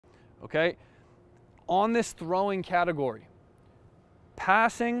okay? On this throwing category,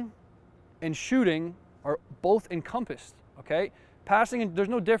 passing and shooting are both encompassed, okay? Passing, there's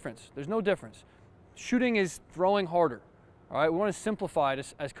no difference. There's no difference. Shooting is throwing harder, all right? We want to simplify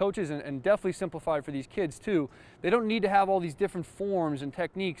it as coaches and definitely simplify it for these kids too. They don't need to have all these different forms and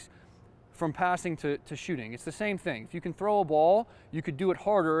techniques from passing to shooting. It's the same thing. If you can throw a ball, you could do it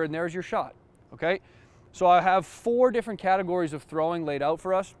harder and there's your shot, okay? So I have 4 different categories of throwing laid out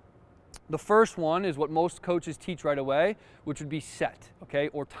for us. The first one is what most coaches teach right away, which would be set, okay,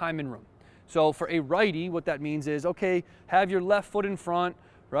 or time in room. So for a righty, what that means is, okay, have your left foot in front,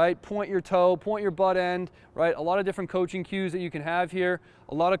 right? Point your toe, point your butt end, right? A lot of different coaching cues that you can have here.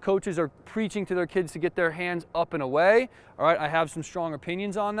 A lot of coaches are preaching to their kids to get their hands up and away, all right? I have some strong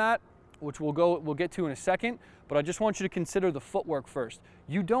opinions on that, which we'll get to in a second, but I just want you to consider the footwork first.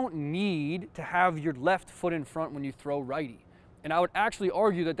 You don't need to have your left foot in front when you throw righty. And I would actually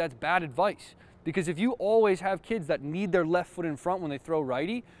argue that that's bad advice, because if you always have kids that need their left foot in front when they throw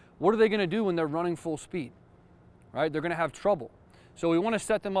righty, what are they going to do when they're running full speed, right? They're going to have trouble. So we want to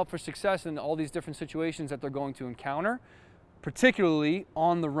set them up for success in all these different situations that they're going to encounter, particularly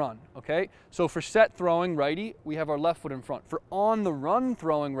on the run, okay? So for set throwing righty, we have our left foot in front. For on the run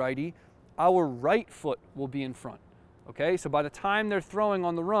throwing righty, our right foot will be in front, okay? So by the time they're throwing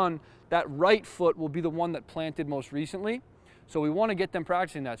on the run, that right foot will be the one that planted most recently. So we want to get them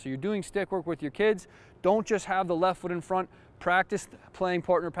practicing that. So you're doing stick work with your kids. Don't just have the left foot in front. Practice playing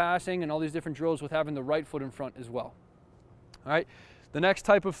partner passing and all these different drills with having the right foot in front as well. All right. The next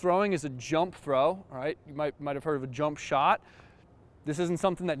type of throwing is a jump throw. All right. You might have heard of a jump shot. This isn't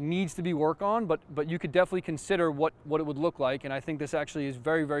something that needs to be worked on, but you could definitely consider what it would look like. And I think this actually is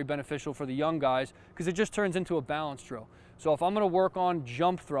very, very beneficial for the young guys because it just turns into a balance drill. So if I'm going to work on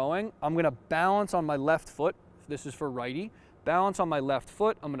jump throwing, I'm going to balance on my left foot. This is for righty. Balance on my left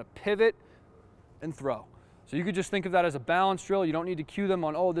foot. I'm going to pivot and throw. So you could just think of that as a balance drill. You don't need to cue them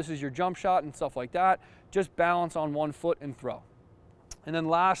on, oh, this is your jump shot and stuff like that. Just balance on one foot and throw. And then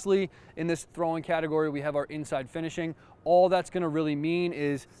lastly, in this throwing category, we have our inside finishing. All that's going to really mean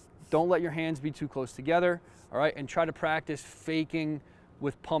is don't let your hands be too close together, all right, and try to practice faking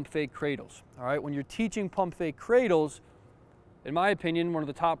with pump fake cradles, all right? When you're teaching pump fake cradles, in my opinion, one of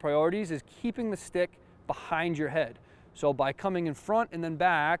the top priorities is keeping the stick behind your head. So by coming in front and then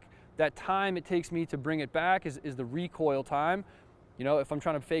back, that time it takes me to bring it back is the recoil time. You know, if I'm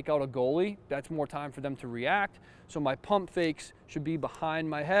trying to fake out a goalie, that's more time for them to react. So my pump fakes should be behind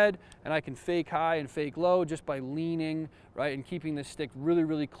my head, and I can fake high and fake low just by leaning, right, and keeping the stick really,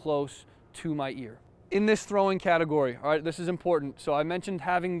 really close to my ear. In this throwing category, all right, this is important. So I mentioned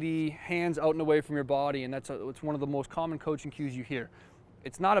having the hands out and away from your body, and it's one of the most common coaching cues you hear.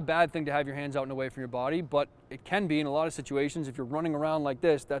 It's not a bad thing to have your hands out and away from your body, but it can be in a lot of situations. If you're running around like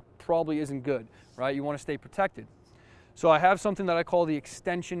this, that probably isn't good, right? You want to stay protected. So I have something that I call the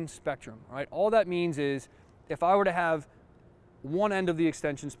extension spectrum, right? All that means is if I were to have one end of the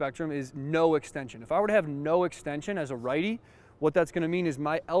extension spectrum is no extension. If I were to have no extension as a righty, what that's going to mean is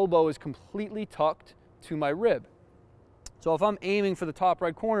my elbow is completely tucked to my rib. So if I'm aiming for the top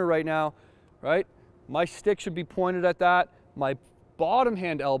right corner right now, right, my stick should be pointed at that. My bottom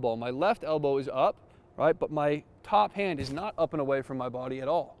hand elbow, my left elbow is up, right, but my top hand is not up and away from my body at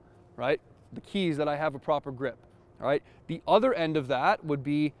all, right? The key is that I have a proper grip, all right? The other end of that would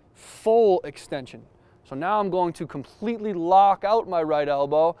be full extension. So now I'm going to completely lock out my right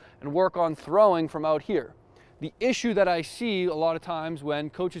elbow and work on throwing from out here. The issue that I see a lot of times when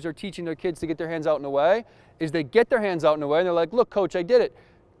coaches are teaching their kids to get their hands out and away is they get their hands out and away and they're like, look, coach, I did it.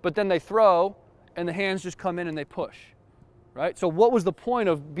 But then they throw and the hands just come in and they push, right? So what was the point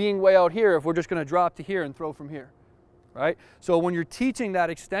of being way out here if we're just going to drop to here and throw from here, right? So when you're teaching that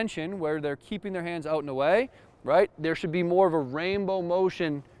extension where they're keeping their hands out and away, right, there should be more of a rainbow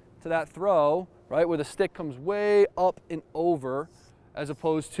motion to that throw, right, where the stick comes way up and over as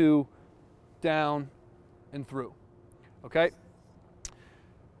opposed to down and through, okay?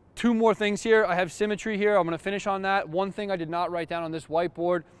 Two more things here. I have symmetry here. I'm going to finish on that. One thing I did not write down on this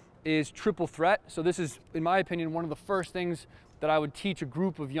whiteboard is triple threat. So this is, in my opinion, one of the first things that I would teach a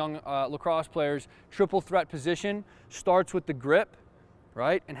group of young lacrosse players. Triple threat position starts with the grip,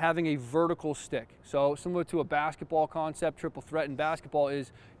 right, and having a vertical stick. So similar to a basketball concept, triple threat in basketball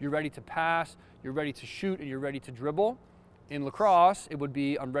is you're ready to pass, you're ready to shoot, and you're ready to dribble. In lacrosse, it would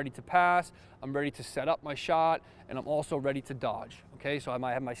be I'm ready to pass, I'm ready to set up my shot, and I'm also ready to dodge. Okay, so I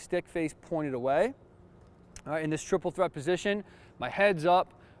might have my stick face pointed away. All right, in this triple threat position, my head's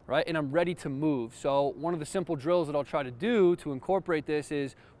up, right, and I'm ready to move. So one of the simple drills that I'll try to do to incorporate this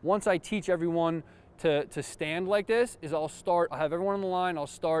is once I teach everyone to stand like this is I'll have everyone on the line, I'll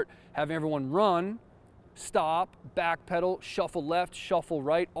start having everyone run, stop, backpedal, shuffle left, shuffle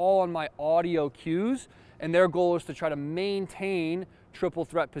right, all on my audio cues. And their goal is to try to maintain triple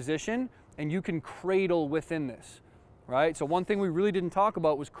threat position, and you can cradle within this, right? So one thing we really didn't talk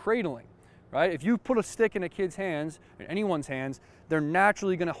about was cradling, right? If you put a stick in a kid's hands, in anyone's hands, they're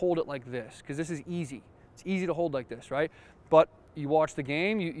naturally gonna hold it like this, because this is easy. It's easy to hold like this, right? But you watch the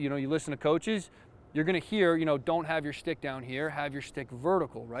game, you listen to coaches, you're gonna hear, don't have your stick down here, have your stick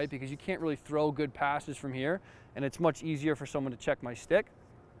vertical, right? Because you can't really throw good passes from here, and it's much easier for someone to check my stick.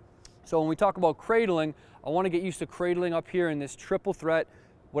 So when we talk about cradling, I want to get used to cradling up here in this triple threat,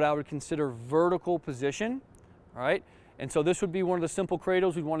 what I would consider vertical position, all right? And so this would be one of the simple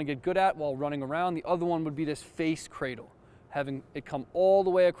cradles we'd want to get good at while running around. The other one would be this face cradle, having it come all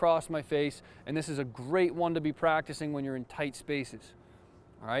the way across my face, and this is a great one to be practicing when you're in tight spaces,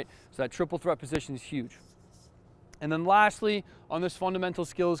 all right? So that triple threat position is huge. And then lastly, on this fundamental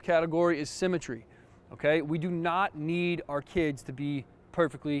skills category is symmetry, okay? We do not need our kids to be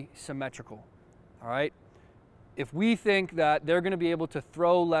perfectly symmetrical, all right? If we think that they're going to be able to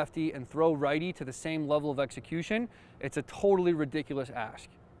throw lefty and throw righty to the same level of execution, it's a totally ridiculous ask,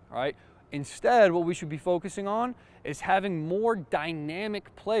 all right? Instead, what we should be focusing on is having more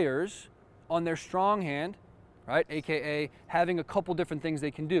dynamic players on their strong hand, right? AKA having a couple different things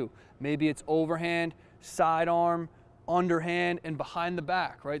they can do. Maybe it's overhand, sidearm, underhand, and behind the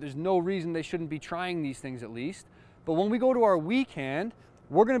back, right? There's no reason they shouldn't be trying these things at least. But when we go to our weak hand,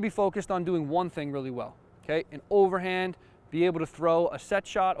 we're going to be focused on doing one thing really well, okay? An overhand, be able to throw a set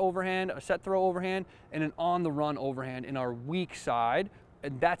shot overhand, a set throw overhand, and an on-the-run overhand in our weak side,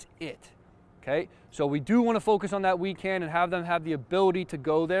 and that's it, okay? So we do want to focus on that weak hand and have them have the ability to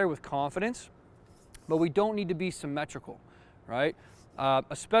go there with confidence, but we don't need to be symmetrical, right?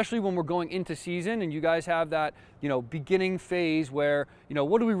 Especially when we're going into season and you guys have that, beginning phase where,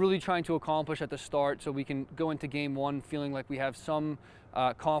 what are we really trying to accomplish at the start so we can go into game one feeling like we have some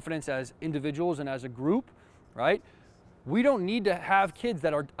confidence as individuals and as a group, right? We don't need to have kids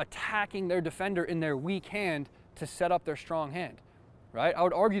that are attacking their defender in their weak hand to set up their strong hand, right? I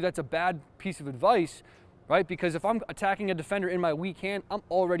would argue that's a bad piece of advice, right? Because if I'm attacking a defender in my weak hand, I'm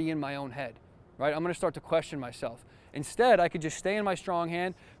already in my own head, right? I'm going to start to question myself. Instead, I could just stay in my strong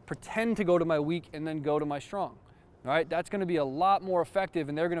hand, pretend to go to my weak, and then go to my strong. All right, that's going to be a lot more effective,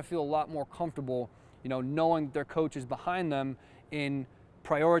 and they're going to feel a lot more comfortable, knowing their coach is behind them in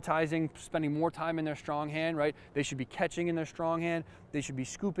prioritizing, spending more time in their strong hand, right? They should be catching in their strong hand, they should be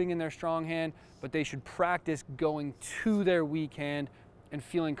scooping in their strong hand, but they should practice going to their weak hand and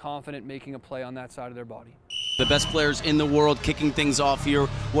feeling confident making a play on that side of their body. The best players in the world kicking things off here.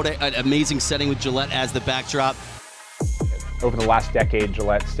 What an amazing setting with Gillette as the backdrop. Over the last decade,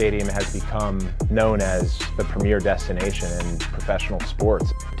 Gillette Stadium has become known as the premier destination in professional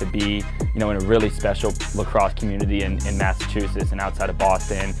sports. To be, in a really special lacrosse community in Massachusetts and outside of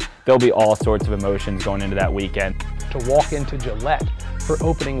Boston, there'll be all sorts of emotions going into that weekend. To walk into Gillette for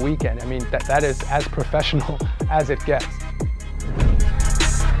opening weekend, I mean, that is as professional as it gets.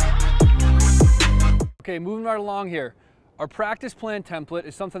 Okay, moving right along here. Our practice plan template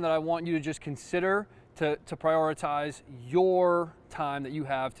is something that I want you to just consider to prioritize your time that you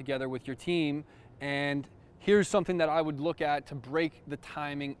have together with your team. And here's something that I would look at to break the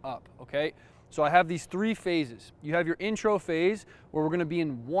timing up, okay? So I have these 3 phases. You have your intro phase where we're gonna be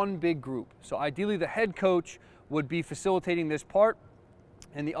in one big group. So ideally the head coach would be facilitating this part,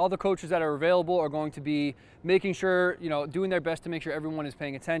 and the other coaches that are available are going to be making sure, doing their best to make sure everyone is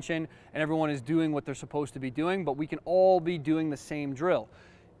paying attention and everyone is doing what they're supposed to be doing, but we can all be doing the same drill.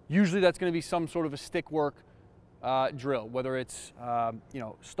 Usually that's going to be some sort of a stick work drill, whether it's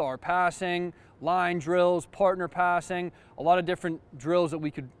star passing, line drills, partner passing, a lot of different drills that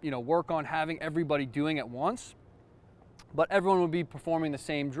we could work on having everybody doing at once. But everyone would be performing the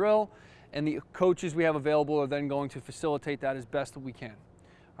same drill, and the coaches we have available are then going to facilitate that as best that we can.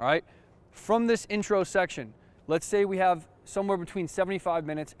 All right. From this intro section, let's say we have somewhere between 75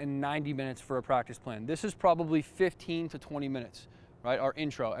 minutes and 90 minutes for a practice plan. This is probably 15 to 20 minutes. Right, our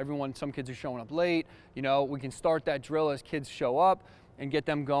intro. Some kids are showing up late. We can start that drill as kids show up and get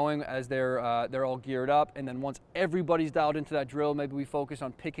them going as they're all geared up. And then once everybody's dialed into that drill, maybe we focus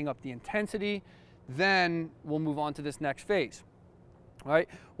on picking up the intensity. Then we'll move on to this next phase. All right,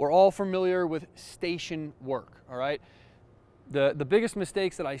 we're all familiar with station work. All right, the biggest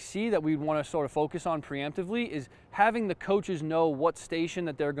mistakes that I see that we want to sort of focus on preemptively is having the coaches know what station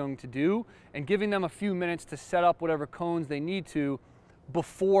that they're going to do and giving them a few minutes to set up whatever cones they need to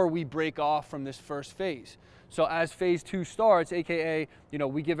before we break off from this first phase. So as phase 2 starts, AKA,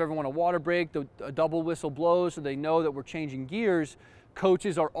 we give everyone a water break, a double whistle blows so they know that we're changing gears.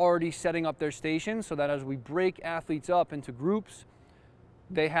 Coaches are already setting up their stations so that as we break athletes up into groups,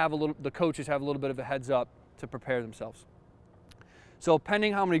 the coaches have a little bit of a heads up to prepare themselves. So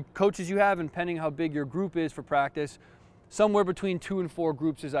pending how many coaches you have and pending how big your group is for practice, somewhere between 2 and 4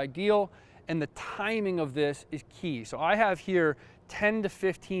 groups is ideal, and the timing of this is key. So I have here 10 to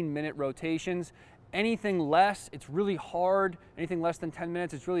 15 minute rotations. Anything less, it's really hard. Anything less than 10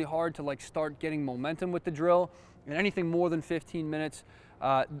 minutes, it's really hard to start getting momentum with the drill. And anything more than 15 minutes,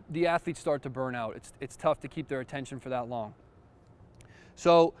 the athletes start to burn out. It's tough to keep their attention for that long.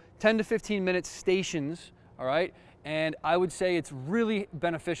 So 10 to 15 minute stations, all right? And I would say it's really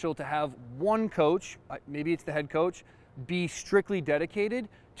beneficial to have one coach, maybe it's the head coach, be strictly dedicated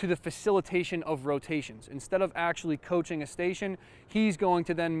to the facilitation of rotations. Instead of actually coaching a station, he's going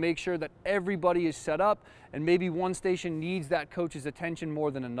to then make sure that everybody is set up, and maybe one station needs that coach's attention more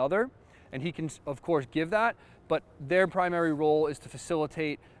than another, and he can of course give that, but their primary role is to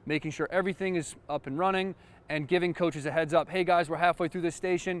facilitate making sure everything is up and running and giving coaches a heads up. Hey guys, we're halfway through this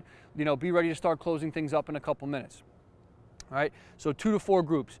station, be ready to start closing things up in a couple minutes. All right, so 2 to 4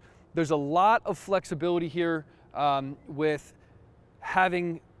 groups. There's a lot of flexibility here with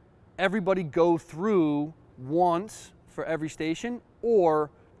having everybody go through once for every station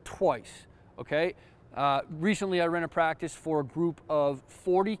or twice, okay? Recently I ran a practice for a group of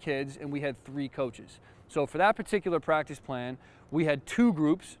 40 kids and we had 3 coaches. So for that particular practice plan, we had 2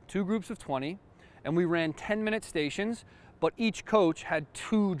 groups of 20, and we ran 10-minute stations, but each coach had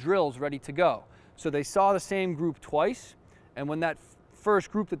 2 drills ready to go. So they saw the same group twice, and when that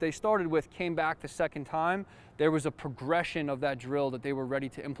first group that they started with came back the second time, there was a progression of that drill that they were ready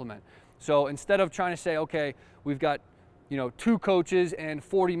to implement. So instead of trying to say, okay, we've got 2 coaches and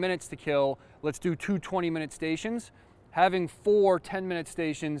 40 minutes to kill, let's do 2 20-minute stations, having 4 10-minute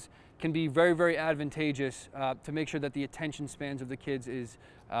stations can be very, very advantageous to make sure that the attention spans of the kids is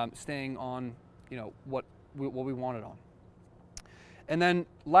staying on what we want it on. And then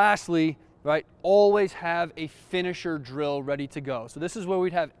lastly, right, always have a finisher drill ready to go. So this is where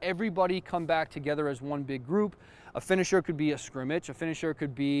we'd have everybody come back together as one big group. A finisher could be a scrimmage, a finisher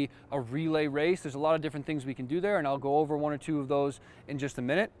could be a relay race. There's a lot of different things we can do there, and I'll go over 1 or 2 of those in just a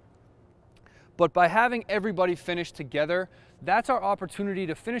minute. But by having everybody finish together, that's our opportunity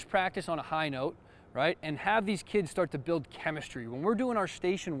to finish practice on a high note, right, and have these kids start to build chemistry. When we're doing our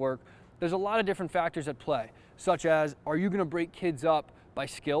station work, there's a lot of different factors at play, such as, are you gonna break kids up by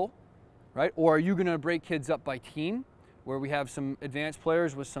skill, right? Or are you gonna break kids up by team, where we have some advanced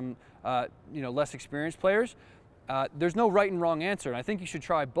players with some less experienced players? There's no right and wrong answer, and I think you should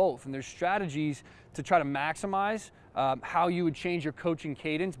try both. And there's strategies to try to maximize how you would change your coaching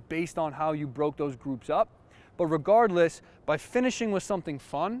cadence based on how you broke those groups up. But regardless, by finishing with something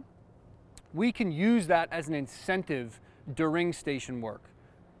fun, we can use that as an incentive during station work.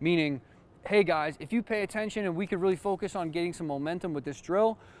 Meaning, hey guys, if you pay attention and we could really focus on getting some momentum with this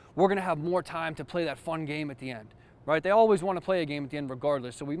drill, we're gonna have more time to play that fun game at the end, right? They always wanna play a game at the end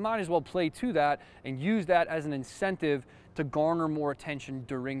regardless, so we might as well play to that and use that as an incentive to garner more attention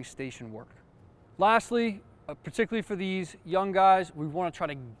during station work. Lastly, particularly for these young guys, we wanna try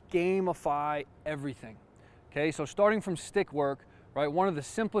to gamify everything, okay? So starting from stick work, right, one of the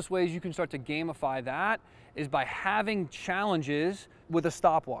simplest ways you can start to gamify that is by having challenges with a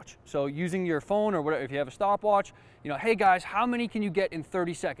stopwatch. So using your phone or whatever, if you have a stopwatch, hey guys, how many can you get in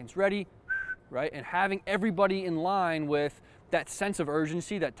 30 seconds? Ready? Right? And having everybody in line with that sense of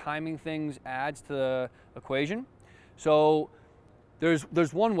urgency that timing things adds to the equation. So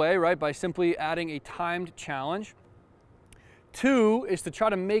there's one way, right, by simply adding a timed challenge. 2 is to try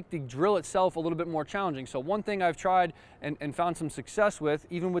to make the drill itself a little bit more challenging. So one thing I've tried and found some success with,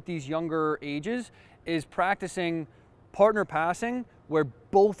 even with these younger ages, is practicing partner passing where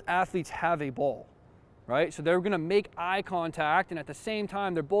both athletes have a ball, right? So they're gonna make eye contact, and at the same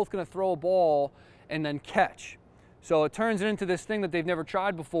time, they're both gonna throw a ball and then catch. So it turns it into this thing that they've never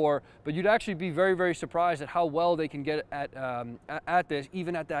tried before, but you'd actually be very, very surprised at how well they can get at this,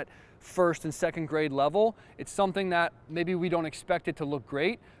 even at that 1st and 2nd grade level. It's something that maybe we don't expect it to look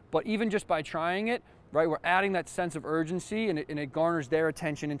great, but even just by trying it, right, we're adding that sense of urgency, and it garners their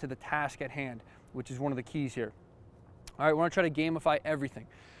attention into the task at hand, which is one of the keys here. All right, we want to try to gamify everything.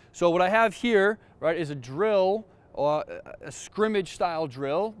 So what I have here, right, is a drill, a scrimmage style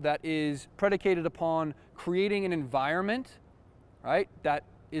drill that is predicated upon creating an environment, right, that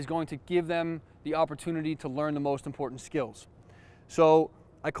is going to give them the opportunity to learn the most important skills. So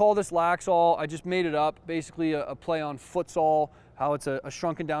I call this Laxall. I just made it up, basically a play on futsal, how it's a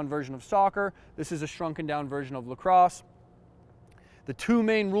shrunken down version of soccer. This is a shrunken down version of lacrosse. The two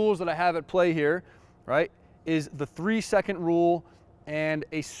main rules that I have at play here, right, is the 3-second rule and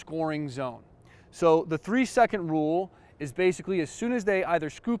a scoring zone. So the 3-second rule is basically as soon as they either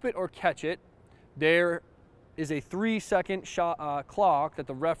scoop it or catch it, there is a 3-second shot clock that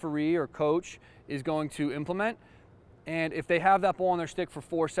the referee or coach is going to implement. And if they have that ball on their stick for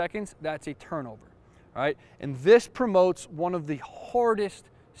 4 seconds, that's a turnover, right? And this promotes one of the hardest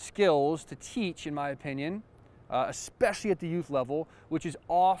skills to teach, in my opinion, especially at the youth level, which is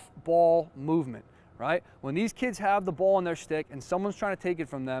off-ball movement, right? When these kids have the ball on their stick and someone's trying to take it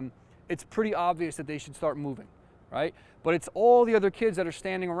from them, it's pretty obvious that they should start moving, right? But it's all the other kids that are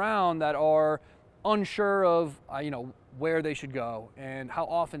standing around that are unsure of, where they should go and how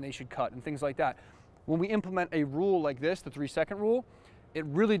often they should cut and things like that. When we implement a rule like this, the 3-second rule, it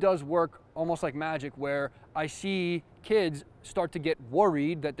really does work almost like magic, where I see kids start to get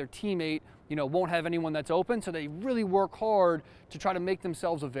worried that their teammate, won't have anyone that's open, so they really work hard to try to make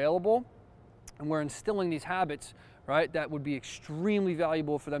themselves available. And we're instilling these habits, right, that would be extremely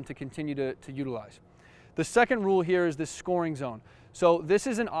valuable for them to continue to utilize. The second rule here is this scoring zone. So this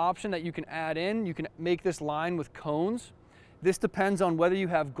is an option that you can add in. You can make this line with cones. This depends on whether you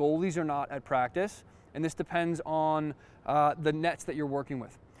have goalies or not at practice, and this depends on the nets that you're working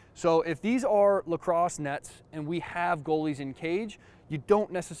with. So if these are lacrosse nets and we have goalies in cage, you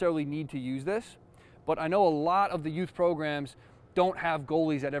don't necessarily need to use this. But I know a lot of the youth programs don't have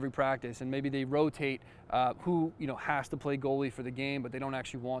goalies at every practice, and maybe they rotate who has to play goalie for the game, but they don't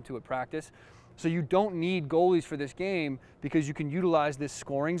actually want to at practice. So you don't need goalies for this game because you can utilize this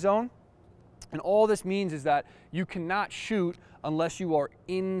scoring zone. And all this means is that you cannot shoot unless you are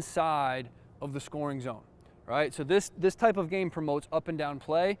inside of the scoring zone, right? So this type of game promotes up and down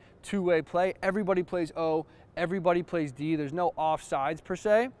play, two-way play. Everybody plays O, everybody plays D. There's no offsides per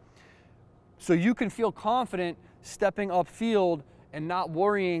se. So you can feel confident stepping upfield and not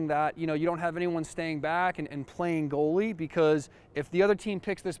worrying that you don't have anyone staying back and playing goalie, because if the other team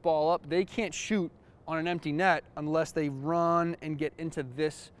picks this ball up, they can't shoot on an empty net unless they run and get into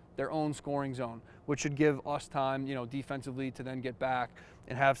their own scoring zone, which should give us time, defensively to then get back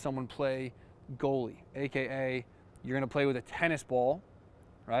and have someone play goalie, AKA you're going to play with a tennis ball,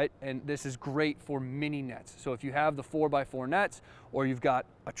 right? And this is great for mini nets. So if you have the 4x4 nets, or you've got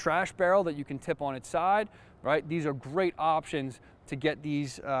a trash barrel that you can tip on its side, right? These are great options to get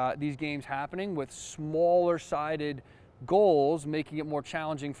these games happening with smaller sided goals, making it more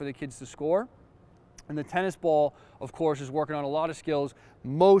challenging for the kids to score. And the tennis ball, of course, is working on a lot of skills.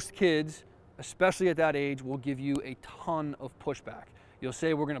 Most kids, especially at that age, will give you a ton of pushback. You'll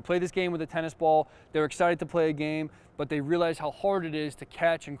say, we're going to play this game with a tennis ball. They're excited to play a game, but they realize how hard it is to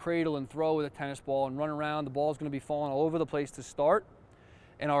catch and cradle and throw with a tennis ball and run around. The ball's going to be falling all over the place to start.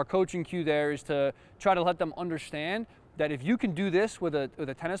 And our coaching cue there is to try to let them understand that if you can do this with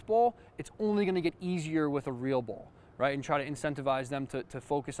a tennis ball, it's only going to get easier with a real ball, right? And try to incentivize them to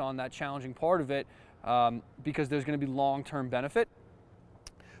focus on that challenging part of it, because there's going to be long-term benefit.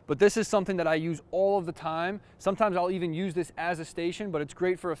 But this is something that I use all of the time. Sometimes I'll even use this as a station, but it's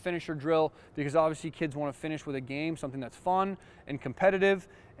great for a finisher drill because obviously kids want to finish with a game, something that's fun and competitive,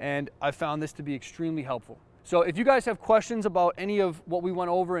 and I found this to be extremely helpful. So if you guys have questions about any of what we went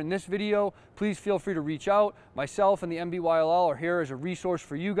over in this video, please feel free to reach out. Myself and the MBYLL are here as a resource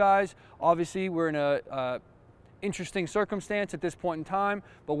for you guys. Obviously, we're in a interesting circumstance at this point in time,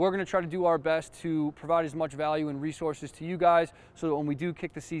 but we're going to try to do our best to provide as much value and resources to you guys so that when we do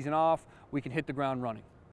kick the season off, we can hit the ground running.